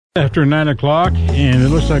After 9 o'clock, and it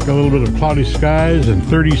looks like a little bit of cloudy skies and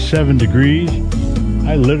 37 degrees.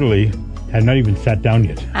 I literally had not even sat down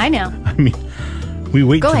yet. I know. I mean, we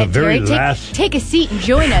wait Go to ahead, the very Terry. last. Take a seat and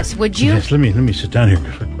join us, would you? Yes, let me sit down here.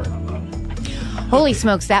 Holy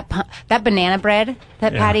smokes, that banana bread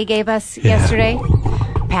that Patty gave us yesterday.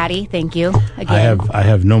 Patty, thank you again. I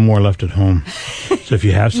have no more left at home. So if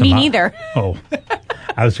you have some, Me neither. Oh,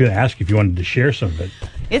 I was going to ask if you wanted to share some of it.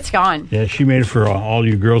 It's gone. Yeah, she made it for all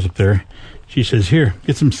you girls up there. She says, "Here,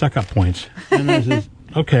 get some suck-up points." And I says,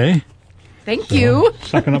 "Okay." Thank you.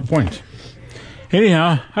 Sucking up points.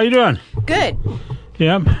 Anyhow, how you doing? Good.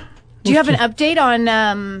 Yep. Do you have an update on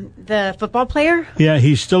the football player? Yeah,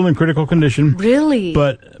 he's still in critical condition. Really?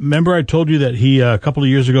 But remember I told you that he, a couple of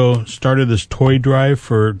years ago, started this toy drive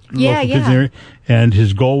for local kids in the area, and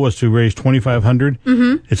his goal was to raise $2,500.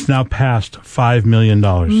 Mm-hmm. It's now past $5 million.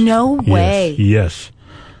 No way. Yes.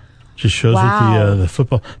 Just shows that the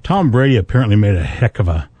football. Tom Brady apparently made a heck of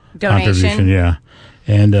a contribution. Yeah.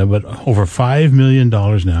 And but over $5 million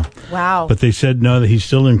now. Wow. But they said no, that he's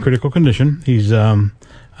still in critical condition. He's one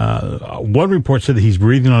report said that he's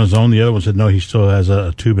breathing on his own. The other one said no, he still has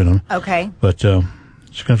a tube in him. Okay. But just going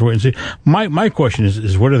to have to wait and see. My question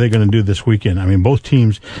is what are they going to do this weekend? I mean, both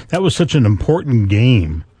teams. That was such an important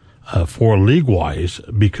game for league wise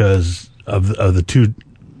because of the two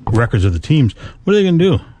records of the teams. What are they going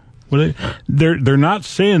to do? They're not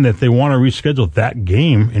saying that they want to reschedule that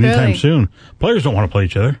game anytime soon. Players don't want to play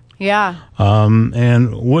each other. Yeah.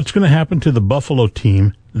 And what's going to happen to the Buffalo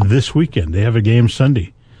team this weekend? They have a game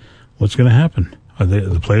Sunday. What's going to happen? Are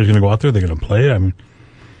the players going to go out there? They're going to play? I mean,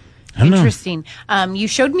 I don't Interesting. You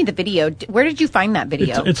showed me the video. Where did you find that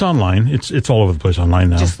video? It's online. It's all over the place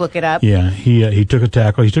online now. Just look it up. Yeah, he took a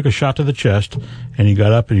tackle. He took a shot to the chest, and he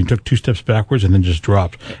got up and he took 2 steps backwards and then just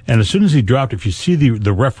dropped. And as soon as he dropped, if you see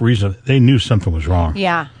the referees, they knew something was wrong.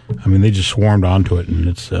 Yeah. I mean, they just swarmed onto it, and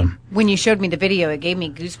it's. When you showed me the video, it gave me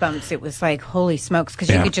goosebumps. It was like, holy smokes, because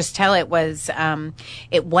you could just tell it was.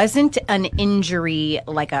 It wasn't an injury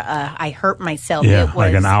like I hurt myself. Yeah, it was,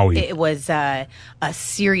 like an owie. It was a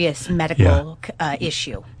serious medical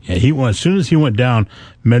issue. Yeah, as soon as he went down,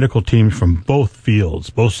 medical teams from both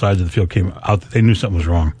sides of the field came out. They knew something was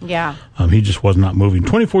wrong. Yeah. He just was not moving.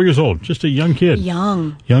 24 years old, just a young kid.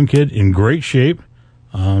 Young kid in great shape.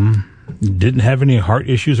 Didn't have any heart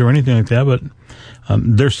issues or anything like that, but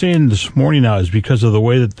they're saying this morning now is because of the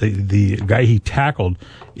way that the guy he tackled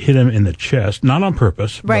hit him in the chest, not on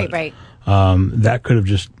purpose. Right. That could have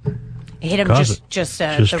just hit him just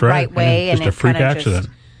the right way, just and a freak accident.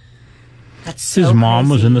 That's so his mom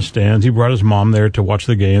crazy. was in the stands. He brought his mom there to watch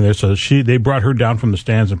the game there, so they brought her down from the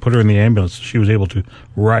stands and put her in the ambulance. She was able to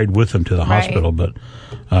ride with him to the hospital, but.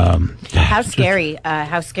 How scary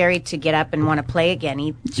to get up and want to play again.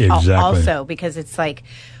 Exactly. Also, because it's like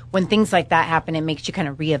when things like that happen, it makes you kind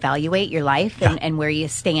of reevaluate your life and where you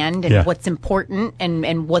stand and what's important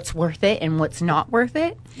and what's worth it and what's not worth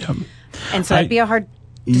it. Yep. And so that'd be a hard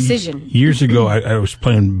decision. Years ago, I was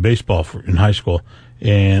playing baseball in high school,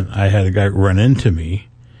 and I had a guy run into me,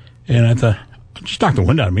 and I thought, just knock the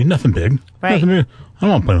wind out of me. Nothing big. Right. Nothing big. I don't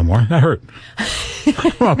want to play no more. That hurt. I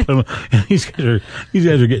don't want to play no more. And these guys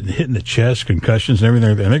are getting hit in the chest, concussions and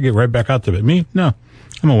everything, and they get right back out to it. Me? No.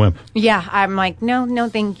 I'm a wimp. Yeah, I'm like, no,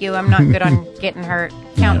 thank you. I'm not good on getting hurt.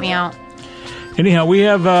 Count me out. Anyhow, we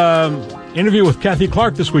have interview with Kathy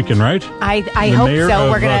Clark this weekend, right? I hope mayor so. Of,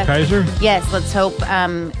 We're gonna Kaiser. Yes, let's hope.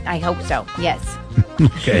 I hope so. Yes.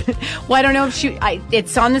 Okay. Well, I don't know if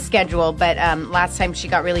it's on the schedule, but last time she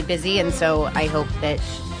got really busy, and so I hope that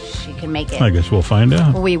she can make it. I guess we'll find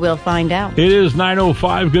out. We will find out. It is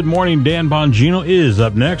 9:05. Good morning. Dan Bongino is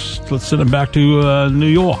up next. Let's send him back to New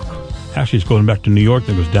York. Actually, it's going back to New York,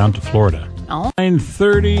 then goes down to Florida. Oh.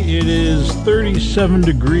 9:30. It is 37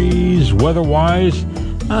 degrees weather-wise.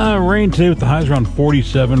 Rain today with the highs around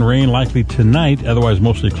 47. Rain likely tonight. Otherwise,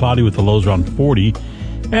 mostly cloudy with the lows around 40.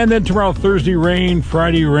 And then tomorrow, Thursday rain,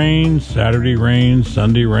 Friday rain, Saturday rain,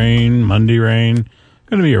 Sunday rain, Monday rain.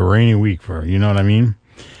 Going to be a rainy week for her, you know what I mean?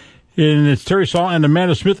 And it's Terry Saul and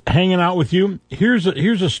Amanda Smith hanging out with you. Here's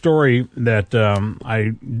a story that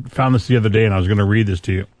I found this the other day, and I was going to read this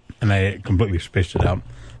to you, and I completely spaced it out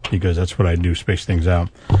because that's what I do, space things out.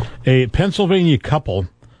 A Pennsylvania couple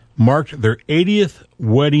marked their 80th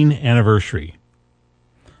wedding anniversary.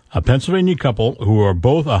 A Pennsylvania couple who are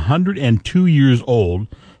both 102 years old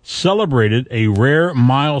celebrated a rare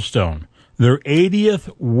milestone, their 80th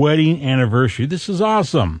wedding anniversary. This is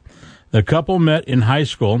awesome. The couple met in high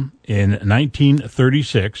school in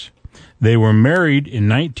 1936. They were married in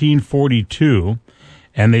 1942,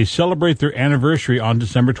 and they celebrate their anniversary on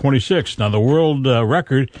December 26th. Now, the world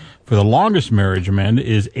record for the longest marriage, Amanda,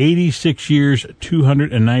 is 86 years,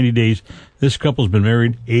 290 days. This couple's been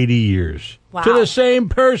married 80 years. Wow. To the same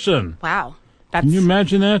person. Wow. Can you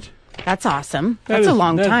imagine that? That's awesome. That's a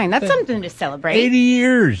long time. That's something to celebrate. 80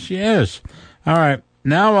 years, yes. All right.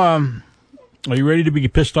 Now, are you ready to be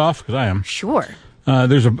pissed off? Because I am. Sure.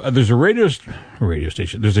 There's a radio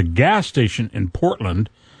station. There's a gas station in Portland.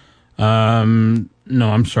 No,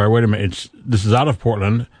 I'm sorry. Wait a minute. This is out of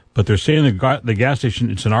Portland, but they're saying the gas station,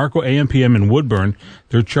 it's an Arco AM/PM in Woodburn.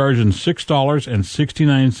 They're charging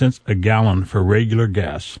 $6.69 a gallon for regular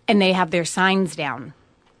gas. And they have their signs down.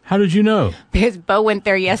 How did you know? Because Bo went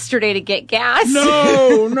there yesterday to get gas.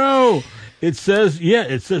 No. It says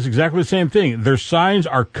exactly the same thing. Their signs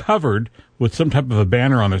are covered with some type of a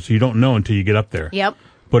banner on it, so you don't know until you get up there. Yep.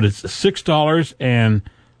 But it's $6 and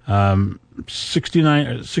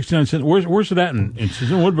 69 cents. Where's it at? It's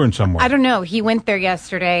in Woodburn somewhere. I don't know. He went there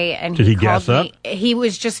yesterday and Did he called gas up? me. He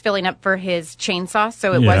was just filling up for his chainsaw,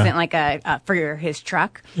 so it wasn't like for his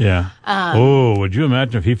truck. Yeah. Would you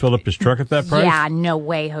imagine if he filled up his truck at that price? Yeah, no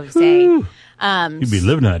way, Jose. You'd be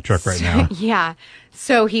living in that truck right now. Yeah.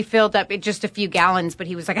 So he filled up just a few gallons, but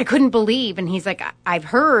he was like, I couldn't believe. And he's like, I've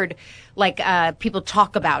heard people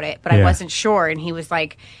talk about it, but I wasn't sure. And he was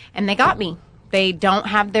like, and they got me. They don't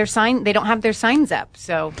have their signs up.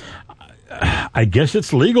 So I guess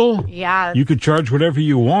it's legal. Yeah. You could charge whatever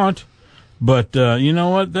you want. But you know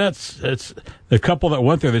what? It's the couple that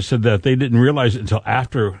went there. They said that they didn't realize it until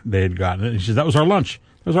after they had gotten it. He said that was our lunch.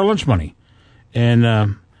 That was our lunch money.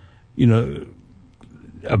 And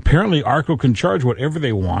apparently Arco can charge whatever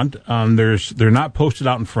they want. They're not posted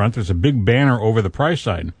out in front. There's a big banner over the price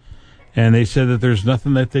sign, and they said that there's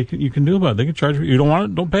nothing that you can do about it. They can charge you don't want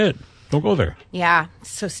it, don't pay it. Don't go there. Yeah,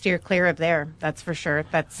 so steer clear of there. That's for sure.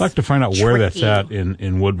 I'd like to find out where that's at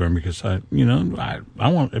in Woodburn because I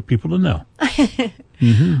want people to know.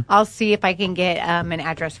 Mm-hmm. I'll see if I can get an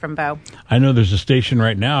address from Bo. I know there's a station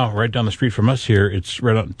right now, right down the street from us here. It's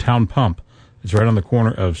right on Town Pump. It's right on the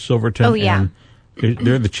corner of Silverton. Oh yeah. And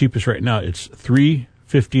they're the cheapest right now. It's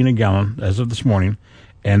 $3.15 a gallon as of this morning,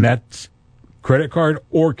 and that's credit card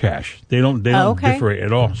or cash. They don't differentiate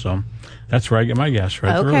at all. So that's where I get my gas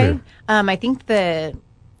right okay. I think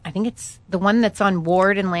it's the one that's on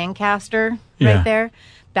Ward and Lancaster right there.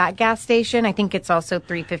 That gas station. I think it's also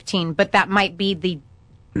 $3.15, but that might be the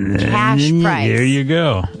cash price. There you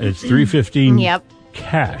go. It's $3.15. Yep.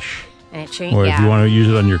 Cash. And it changed. Or if you want to use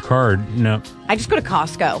it on your card, no. I just go to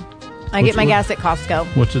Costco. I get my gas at Costco.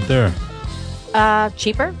 What's it there?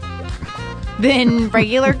 Cheaper than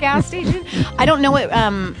regular gas station. I don't know what.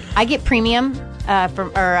 I get premium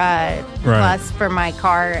plus for my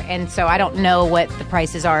car, and so I don't know what the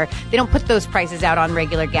prices are. They don't put those prices out on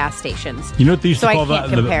regular gas stations. You know what they used to call that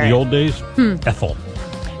the old days? Ethel.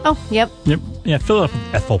 Oh, yep. Yeah, fill it up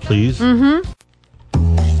with Ethel, please. Mm-hmm.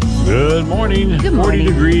 Good morning. Good morning. 40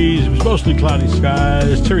 degrees. It was mostly cloudy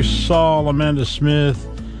skies. Terry Saul, Amanda Smith.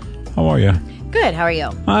 How are you? Good. How are you?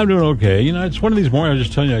 I'm doing okay. It's one of these mornings. I was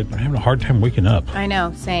just telling you, I'm having a hard time waking up. I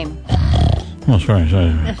know. Same. Oh, sorry.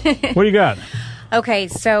 What do you got? Okay.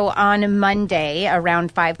 So on Monday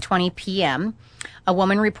around 5:20 p.m., a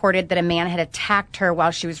woman reported that a man had attacked her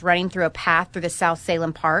while she was running through a path through the South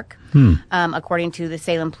Salem Park, according to the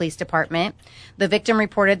Salem Police Department. The victim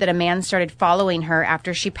reported that a man started following her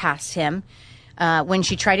after she passed him. When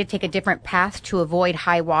she tried to take a different path to avoid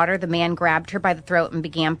high water, the man grabbed her by the throat and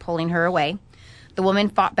began pulling her away. The woman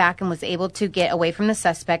fought back and was able to get away from the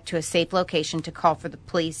suspect to a safe location to call for the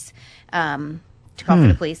police. While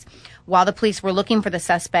the police were looking for the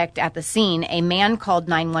suspect at the scene, a man called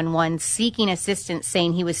 911 seeking assistance,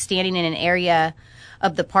 saying he was standing in an area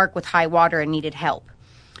of the park with high water and needed help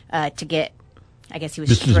to get. I guess he was.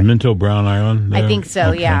 This is Minto Brown Island. I think so.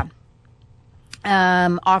 Okay. Yeah.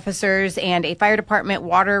 Officers and a fire department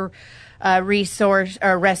water resource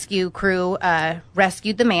or rescue crew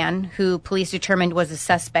rescued the man, who police determined was a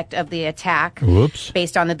suspect of the attack. Whoops.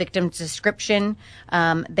 Based on the victim's description.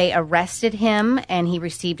 They arrested him, and he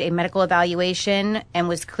received a medical evaluation and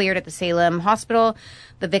was cleared at the Salem Hospital.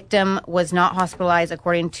 The victim was not hospitalized,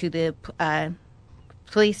 according to the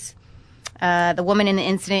police. The woman in the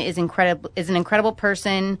incident is an incredible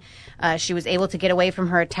person. She was able to get away from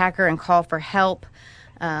her attacker and call for help.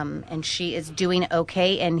 And she is doing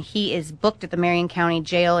okay, and he is booked at the Marion County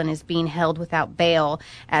Jail and is being held without bail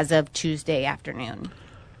as of Tuesday afternoon.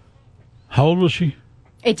 How old was she?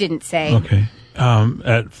 It didn't say. Okay.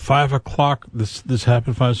 At 5 o'clock, this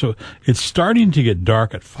happened. 5. So it's starting to get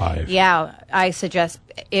dark at 5. Yeah, I suggest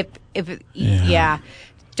if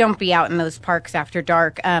don't be out in those parks after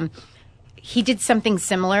dark. he did something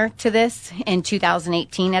similar to this in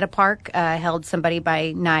 2018 at a park. Held somebody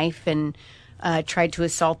by knife and tried to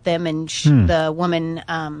assault them, and the woman,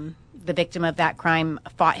 the victim of that crime,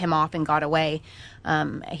 fought him off and got away.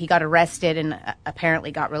 He got arrested and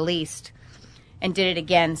apparently got released, and did it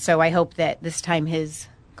again. So I hope that this time his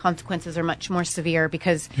consequences are much more severe,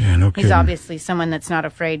 because he's obviously someone that's not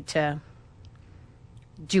afraid to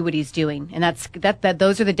do what he's doing, and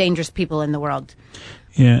those are the dangerous people in the world.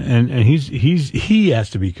 Yeah, and he has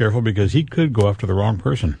to be careful, because he could go after the wrong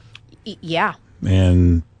person. Yeah.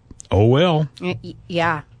 And oh well.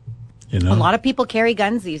 Yeah. You know, a lot of people carry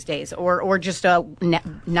guns these days, or just a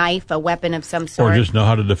knife, a weapon of some sort, or just know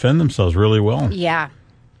how to defend themselves really well. Yeah.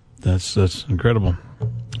 That's incredible.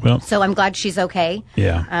 Well, so I'm glad she's okay.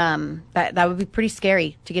 Yeah. That would be pretty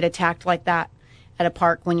scary to get attacked like that at a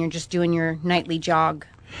park when you're just doing your nightly jog.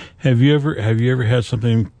 Have you ever had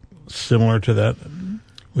something similar to that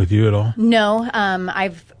with you at all? No.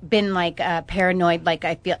 I've been like paranoid. Like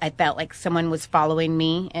I felt like someone was following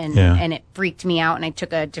me, and it freaked me out, and I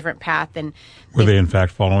took a different path. And were they in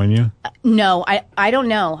fact following you? No, I don't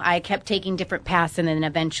know. I kept taking different paths, and then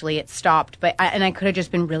eventually it stopped. But I could have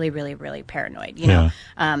just been really, really, really paranoid, you know.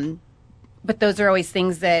 But those are always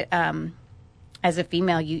things that, as a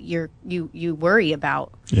female, you worry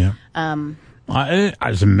about. Yeah.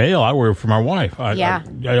 As a male, I worry for my wife.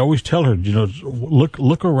 I always tell her, you know,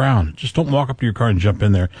 look around. Just don't walk up to your car and jump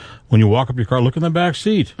in there. When you walk up to your car, look in the back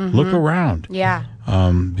seat. Mm-hmm. Look around. Yeah.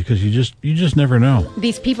 Because you just never know.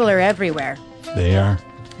 These people are everywhere. They are.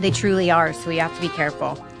 They truly are. So we have to be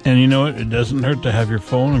careful. And you know what? It doesn't hurt to have your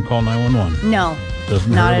phone and call 911. No.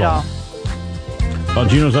 Doesn't not hurt at all. Well,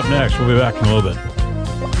 Gino's up next. We'll be back in a little bit.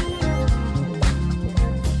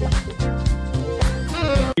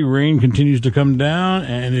 Rain continues to come down,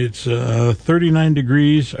 and it's 39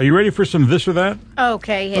 degrees. Are you ready for some this or that?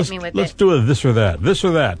 Okay, hit me with it. Let's do a this or that. This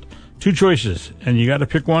or that. Two choices, and you got to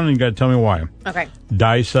pick one, and you got to tell me why. Okay.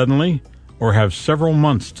 Die suddenly, or have several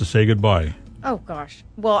months to say goodbye. Oh, gosh.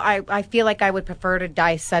 Well, I feel like I would prefer to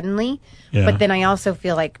die suddenly, yeah. But then I also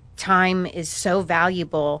feel like time is so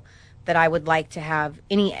valuable that I would like to have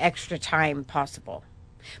any extra time possible.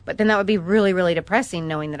 But then that would be really, really depressing,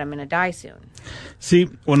 knowing that I'm going to die soon. See,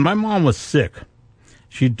 when my mom was sick,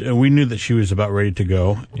 we knew that she was about ready to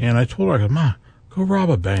go, and I told her, I go, "Ma, go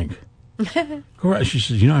rob a bank." She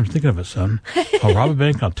says, "You know, I'm thinking of it, son. I'll rob a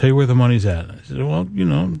bank. I'll tell you where the money's at." I said, "Well, you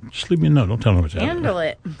know, just leave me a note. Don't tell me what's happening." Handle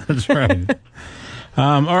it. That's right.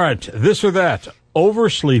 All right, this or that: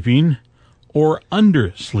 oversleeping or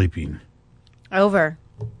undersleeping. Over.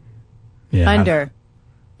 Yeah. Under.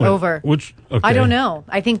 Over. Which? Okay. I don't know.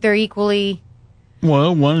 I think they're equally.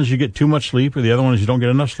 Well, one is you get too much sleep, or the other one is you don't get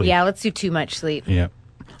enough sleep. Yeah, let's do too much sleep. Yeah.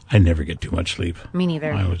 I never get too much sleep. Me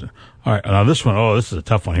neither. All right, now this one, this is a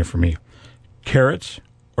tough one here for me. Carrots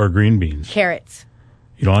or green beans? Carrots.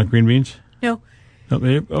 You don't like green beans? No. No,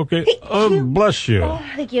 babe? Okay. Oh, bless you. Oh,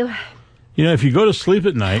 thank you. You know, if you go to sleep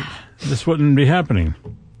at night, this wouldn't be happening.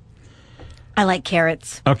 I like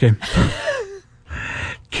carrots. Okay.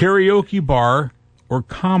 Karaoke bar or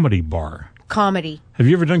comedy bar? Comedy. Have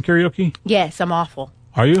you ever done karaoke? Yes, I'm awful.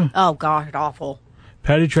 Are you? Oh, God, awful.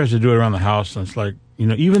 Patty tries to do it around the house, and it's like, you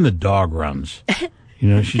know, even the dog runs. You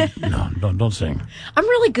know, don't sing. I'm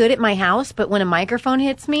really good at my house, but when a microphone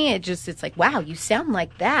hits me, it's like, wow, you sound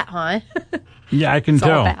like that, huh? Yeah, I can it's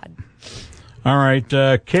tell. All bad. All right,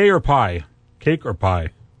 cake or pie? Cake or pie?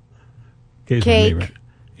 Cake's my cake. favorite.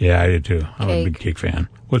 Yeah, I did too. I'm cake. a big cake fan.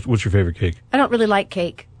 What's your favorite cake? I don't really like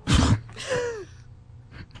cake.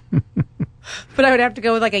 But I would have to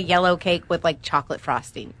go with like a yellow cake with like chocolate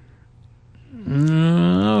frosting.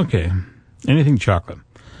 Okay. Anything chocolate.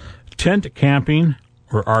 Tent camping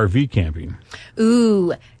or RV camping?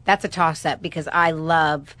 Ooh, that's a toss-up because I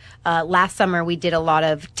love... last summer we did a lot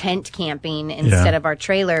of tent camping instead of our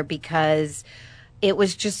trailer because it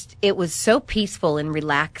was so peaceful and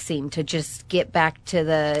relaxing to just get back to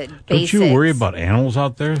the basics. Don't you worry about animals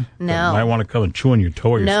out there? No. That might want to come and chew on your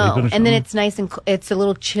toe or you're sleeping or something? And then it's nice and it's a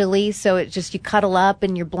little chilly, so it's just you cuddle up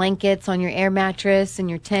in your blankets on your air mattress and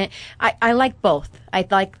your tent. I like both. I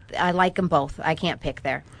like them both. I can't pick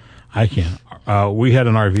there. I can't. We had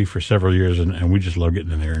an RV for several years, and we just love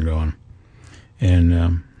getting in there and going. And,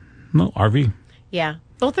 no, RV. Yeah,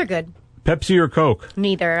 both are good. Pepsi or Coke?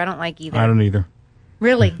 Neither. I don't like either. I don't either.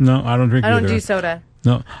 Really? No, I don't drink either. I don't do soda.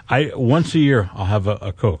 No, once a year I'll have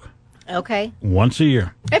a Coke. Okay. Once a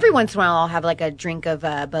year. Every once in a while I'll have like a drink of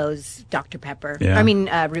Bo's Dr. Pepper. Yeah. I mean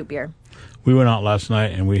root beer. We went out last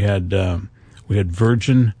night and we had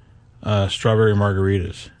virgin strawberry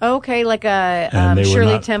margaritas. Okay, like a And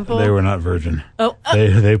Shirley Temple. They were not virgin. Oh,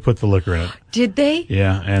 they put the liquor in it. Did they?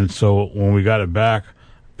 Yeah, and so when we got it back,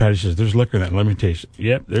 Patty says, "There's liquor in that. Let me taste it."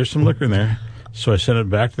 Yep, there's some liquor in there. So I sent it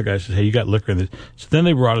back to the guy. Says, "Hey, you got liquor in this." So then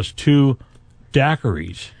they brought us 2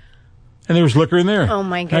 daiquiris, and there was liquor in there. Oh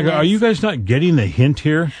my And I goodness! go, "Are you guys not getting the hint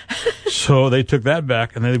here?" So they took that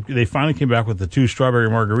back, and they finally came back with the 2 strawberry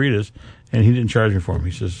margaritas, and he didn't charge me for them.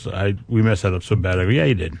 He says, "We messed that up so bad." I go, "Yeah,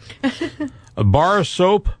 you did." A bar of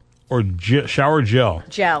soap or shower gel?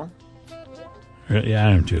 Gel. Yeah,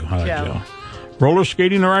 I am too. I like gel. Roller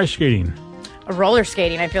skating or ice skating? Roller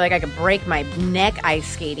skating. I feel like I could break my neck ice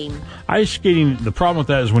skating. Ice skating, the problem with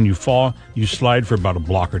that is when you fall, you slide for about a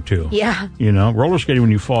block or 2. Yeah. You know, roller skating,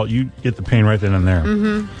 when you fall, you get the pain right then and there.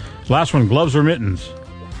 Mm-hmm. Last one, gloves or mittens?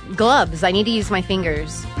 Gloves. I need to use my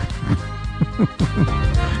fingers.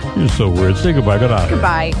 You're so weird. Say goodbye. Good night.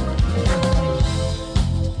 Goodbye.